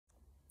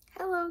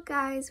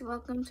guys,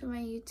 welcome to my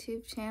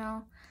YouTube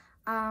channel.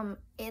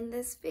 In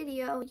this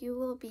video you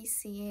will be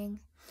seeing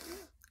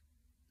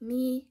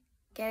me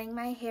getting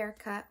my hair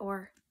cut,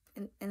 or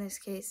in this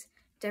case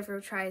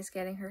Devereux tries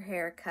getting her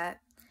hair cut.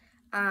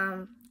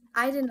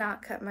 I did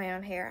not cut my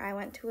own hair. I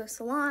went to a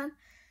salon,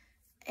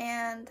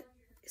 and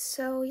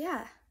so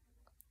yeah,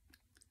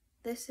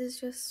 this is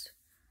just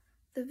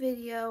the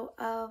video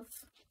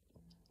of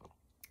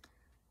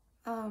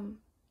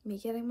me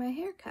getting my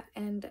hair cut.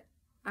 And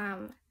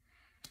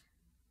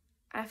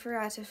I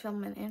forgot to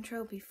film an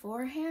intro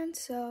beforehand,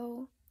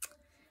 so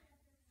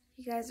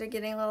you guys are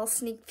getting a little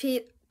sneak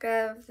peek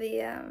of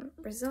the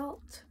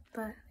result.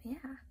 But yeah,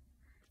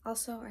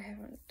 also I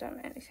haven't done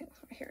anything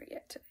with my hair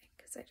yet today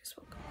because I just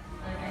woke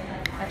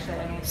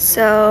up.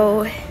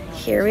 So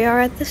here we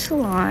are at the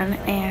salon,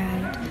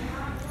 and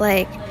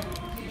like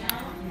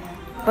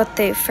what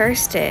they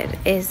first did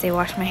is they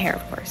washed my hair,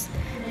 of course,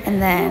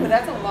 and then we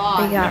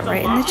got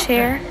right in the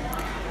chair,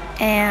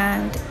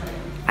 and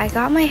I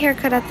got my hair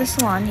cut at the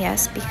salon,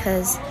 yes,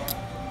 because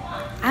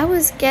I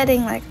was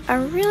getting like a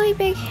really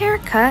big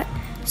haircut,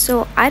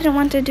 so I didn't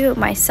want to do it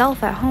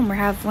myself at home or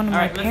have one of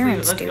my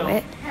parents do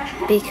it,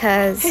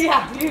 because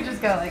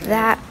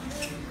that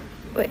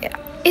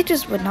it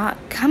just would not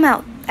come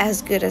out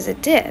as good as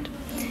it did.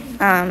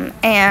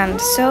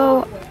 And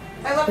so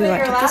we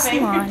went to the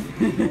salon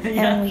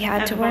and we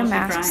had to wear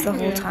masks the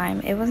whole time.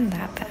 It wasn't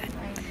that bad.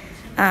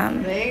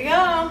 There you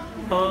go.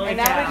 And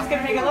now we're just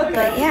gonna make it look good.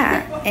 But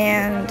yeah,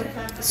 and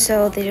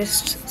so they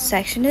just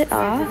sectioned it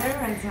off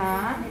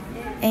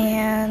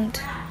and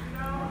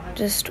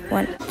just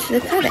went to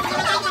the cutting.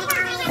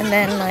 And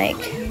then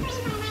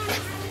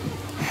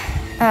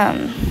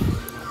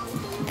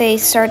they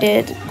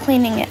started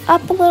cleaning it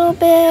up a little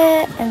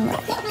bit and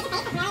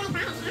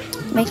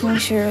making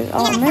sure it was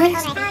all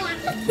nice.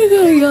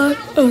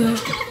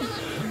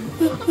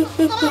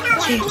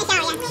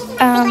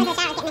 Oh my god.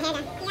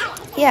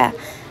 Yeah,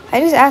 I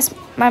just asked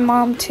my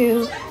mom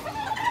to,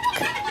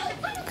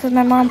 because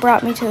my mom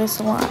brought me to the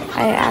salon,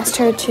 I asked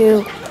her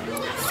to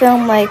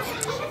film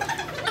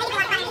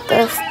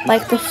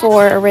the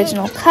 4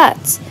 original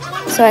cuts,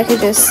 so I could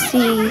just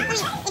see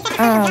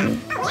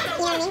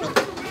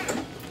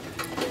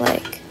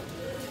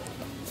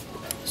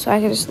so I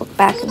could just look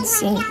back and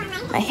see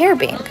my hair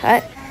being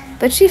cut.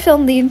 But she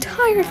filmed the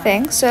entire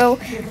thing, so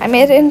I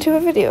made it into a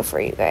video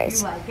for you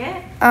guys. You like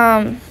it?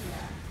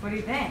 What do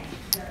you think?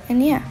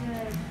 And yeah.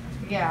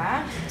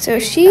 Yeah. So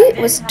she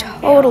was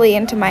totally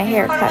into my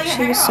haircut.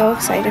 She was so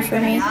excited for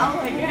me.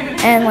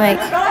 And go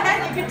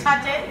ahead, you can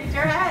touch it. It's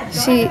your head.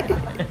 She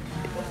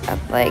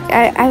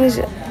I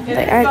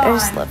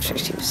just loved her.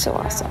 She was so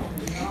awesome.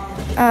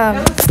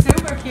 That was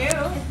super cute.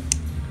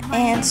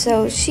 And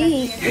so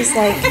she was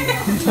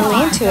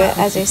really into it,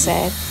 as I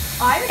said.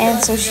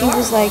 And so she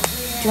was like,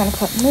 do you want to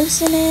put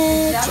mousse in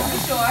it? Do you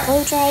want to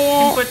blow dry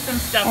it? Put some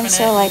stuff and in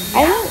so it.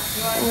 I don't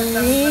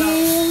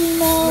really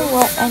know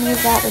what any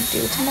of that would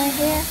do to my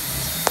hair.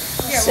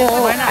 So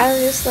I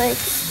was just like,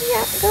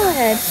 yeah, go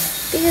ahead.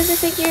 Because I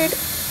figured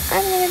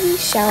I'm going to be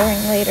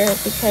showering later,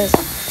 because,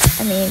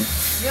 I mean,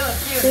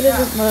 who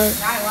doesn't love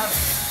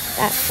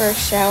that first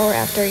shower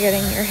after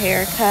getting your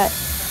hair cut,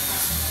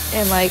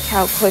 and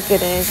how quick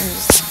it is, and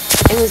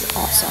just, it was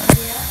awesome.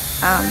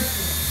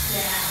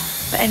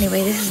 But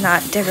anyway, this is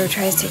not Devereux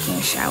tries taking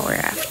a shower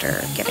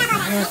after getting her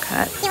hair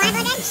cut.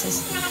 This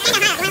is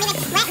getting her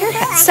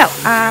haircut. So,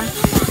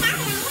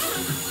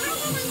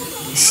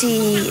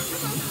 she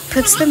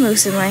puts the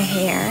mousse in my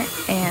hair,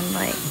 and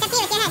I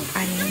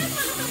mean,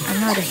 I'm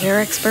not a hair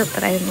expert,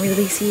 but I didn't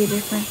really see a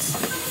difference.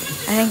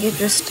 I think it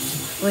just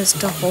was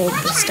to hold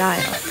the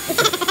style.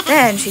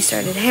 Then she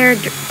started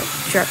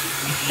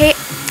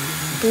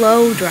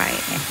blow drying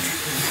it,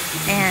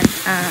 and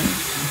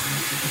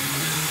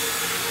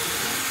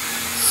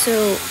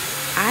so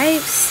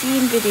I've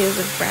seen videos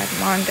of Brad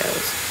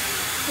Mondo's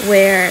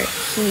where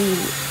he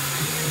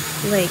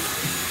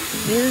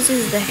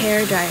uses the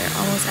hair dryer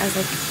almost as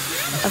a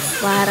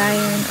flat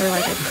iron or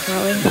a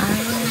curling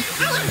iron.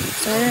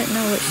 So I don't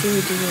know what she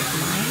would do with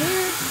my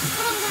hair,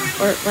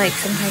 or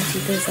sometimes he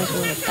does a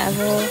little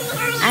bevel.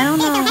 I don't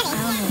know.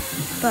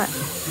 But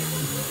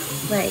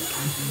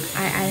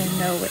I didn't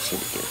know what she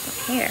would do with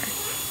my hair,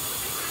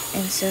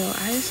 and so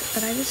I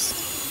just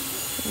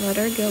let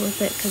her go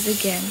with it, because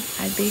again,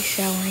 I'd be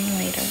showering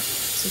later,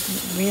 so it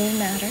didn't really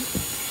matter.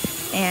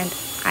 And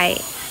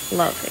I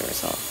love the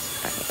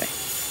results, by the way.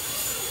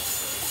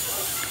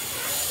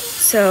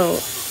 So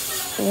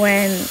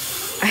when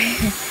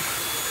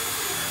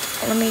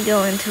let me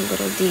go into a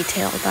little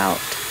detail about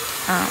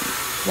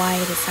why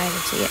I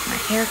decided to get my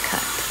hair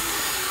cut.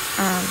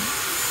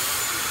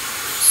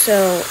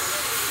 So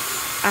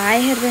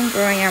I had been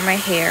growing out my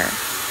hair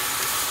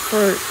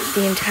for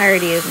the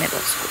entirety of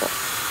middle school.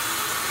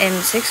 In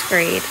 6th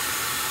grade,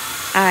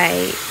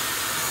 I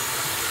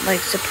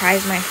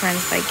surprised my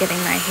friends by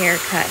getting my hair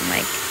cut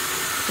and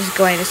just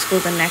going to school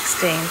the next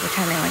day and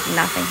pretending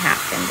nothing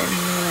happened. And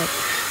they were like,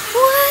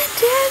 "What,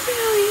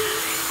 Devereux?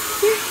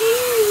 You're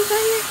here. You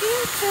got your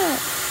hair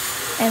cut."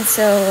 And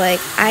so,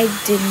 like, I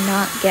did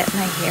not get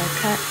my hair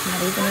cut, not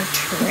even a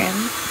trim,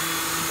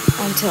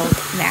 until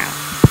now.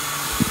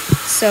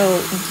 So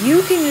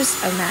you can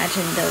just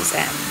imagine those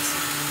ends.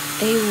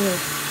 They were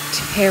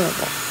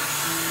terrible.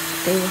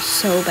 They were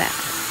so bad.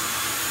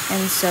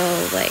 And so,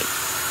 like,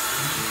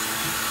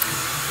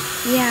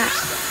 yeah,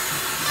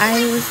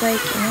 I was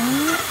like, you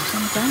know what?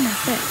 I'm done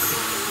with this.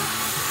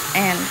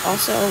 And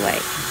also,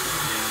 like,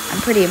 I'm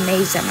pretty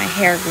amazed that my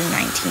hair grew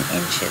 19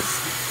 inches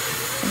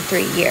in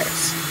 3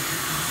 years.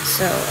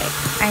 So, like,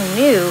 I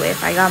knew if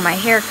I got my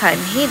hair cut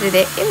and hated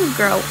it, it would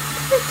grow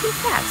pretty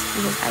fast,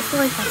 because I feel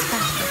like that's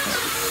fast for hair.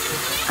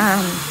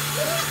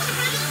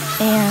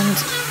 And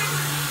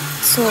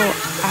so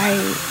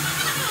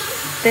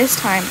this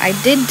time, I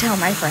did tell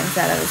my friends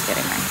that I was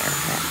getting my hair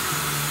cut,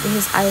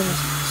 because I was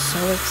so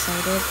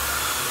excited.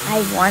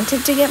 I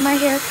wanted to get my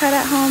hair cut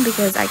at home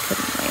because I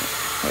couldn't wait.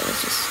 It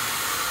was just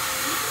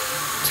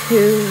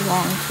too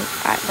long to,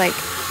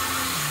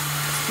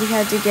 we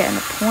had to get an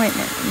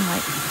appointment, and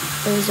like,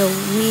 it was a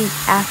week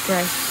after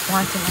I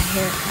wanted my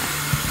hair cut,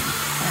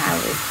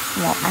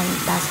 and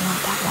that's not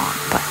that long,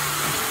 but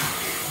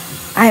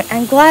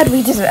I'm glad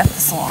we did it at the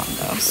salon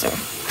though, so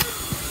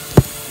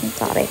I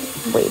thought I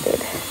waited.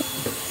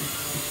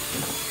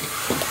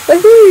 I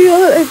think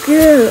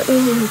again, oh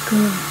my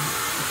god.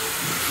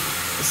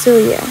 So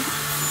yeah,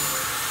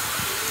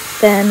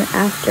 then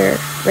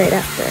right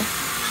after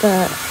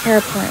the hair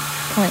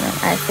appointment,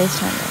 I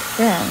FaceTimed my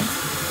friends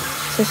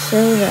to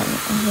show them,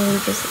 and they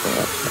just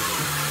loved it.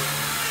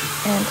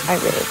 And I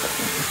really love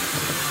it.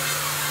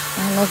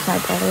 I don't know if my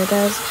brother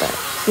does, but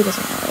he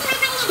doesn't really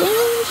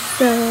change.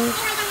 So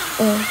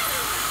if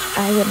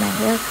I get my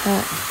hair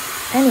cut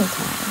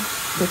anytime,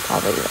 he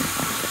probably wouldn't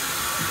like it.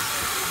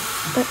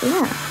 But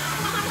yeah.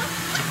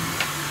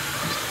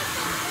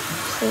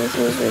 So this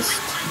was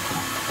just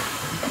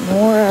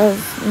more of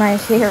my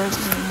hair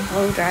being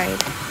blow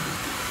dried.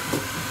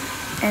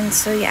 And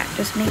so yeah,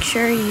 just make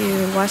sure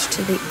you watch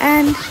to the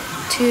end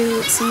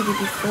to see the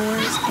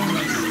befores, and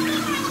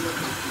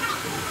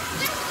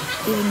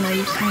even though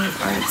you kind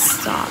of already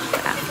saw the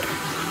after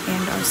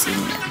and are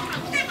seeing it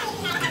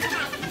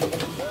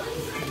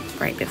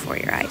right before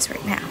your eyes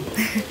right now.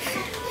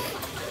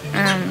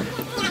 I'm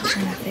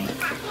trying to think.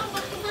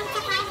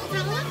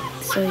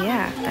 So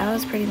yeah, that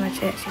was pretty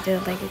much it. She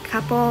did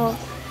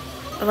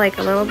like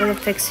a little bit of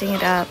fixing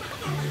it up,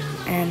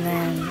 and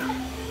then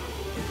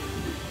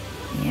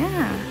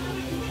yeah.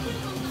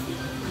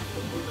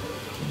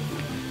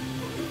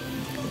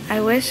 I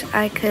wish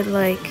I could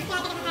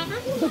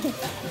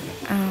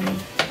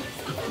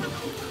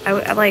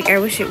I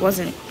wish it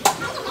wasn't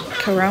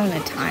Corona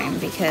time,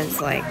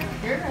 because like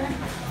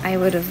I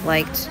would have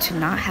liked to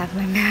not have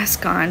my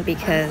mask on,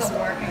 because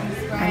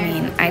I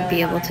mean, I'd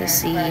be able to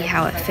see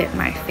how it fit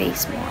my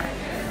face more,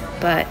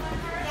 but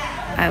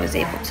I was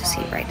able to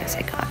see right as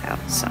I got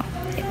out, so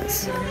it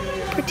was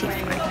pretty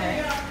fine.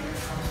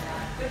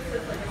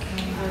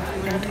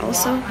 And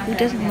also, who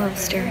doesn't love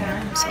staring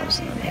at themselves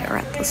in the mirror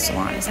at the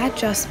salon? Is that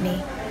just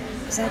me?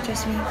 Is that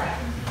just me?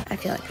 I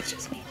feel like it's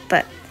just me,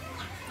 but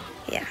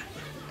yeah.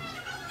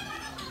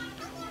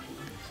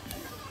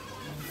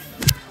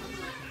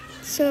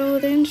 So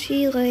then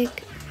she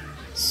like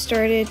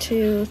started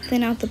to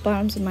thin out the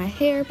bottoms of my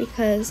hair,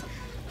 because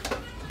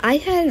I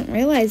hadn't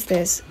realized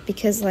this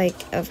because like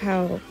of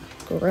how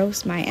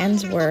gross my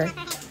ends were.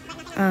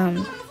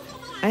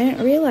 I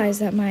didn't realize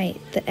that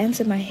the ends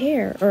of my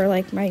hair, or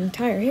like my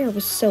entire hair,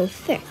 was so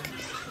thick.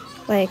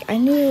 Like, I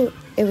knew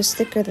it was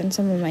thicker than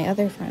some of my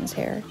other friends'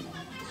 hair,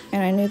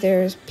 and I knew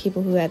there was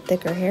people who had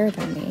thicker hair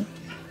than me,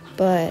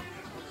 but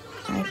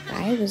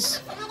I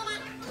was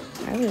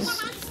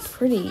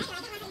pretty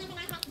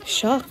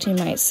shocked, you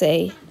might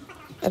say,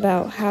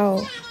 about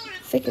how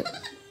thick it.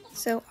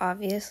 So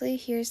obviously,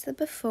 here's the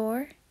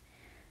before.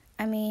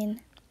 I mean,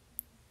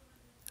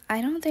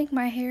 I don't think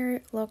my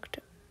hair looked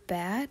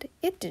bad.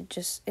 It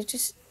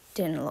just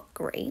didn't look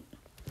great.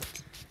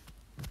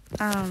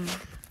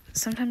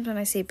 Sometimes when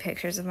I see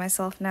pictures of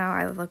myself now,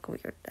 I look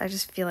weird. I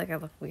just feel like I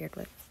look weird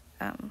with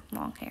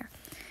long hair.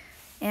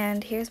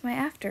 And here's my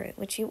after,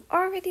 which you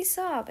already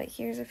saw, but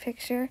here's a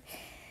picture.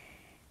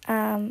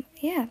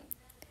 Yeah.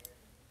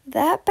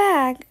 That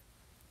bag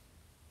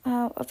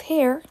of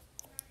hair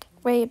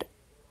weighed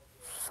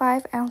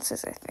 5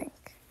 ounces, I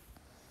think.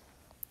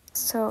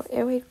 So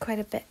it weighed quite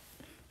a bit.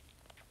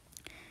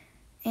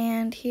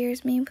 And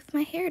here's me with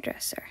my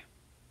hairdresser.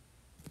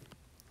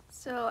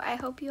 So I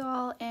hope you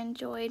all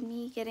enjoyed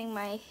me getting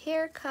my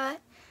hair cut.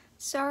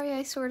 Sorry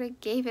I sort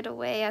of gave it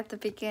away at the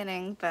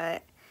beginning,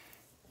 but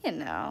you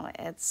know,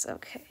 it's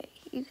okay.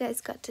 You guys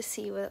got to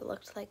see what it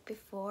looked like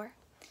before.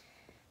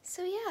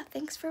 So yeah,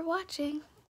 thanks for watching.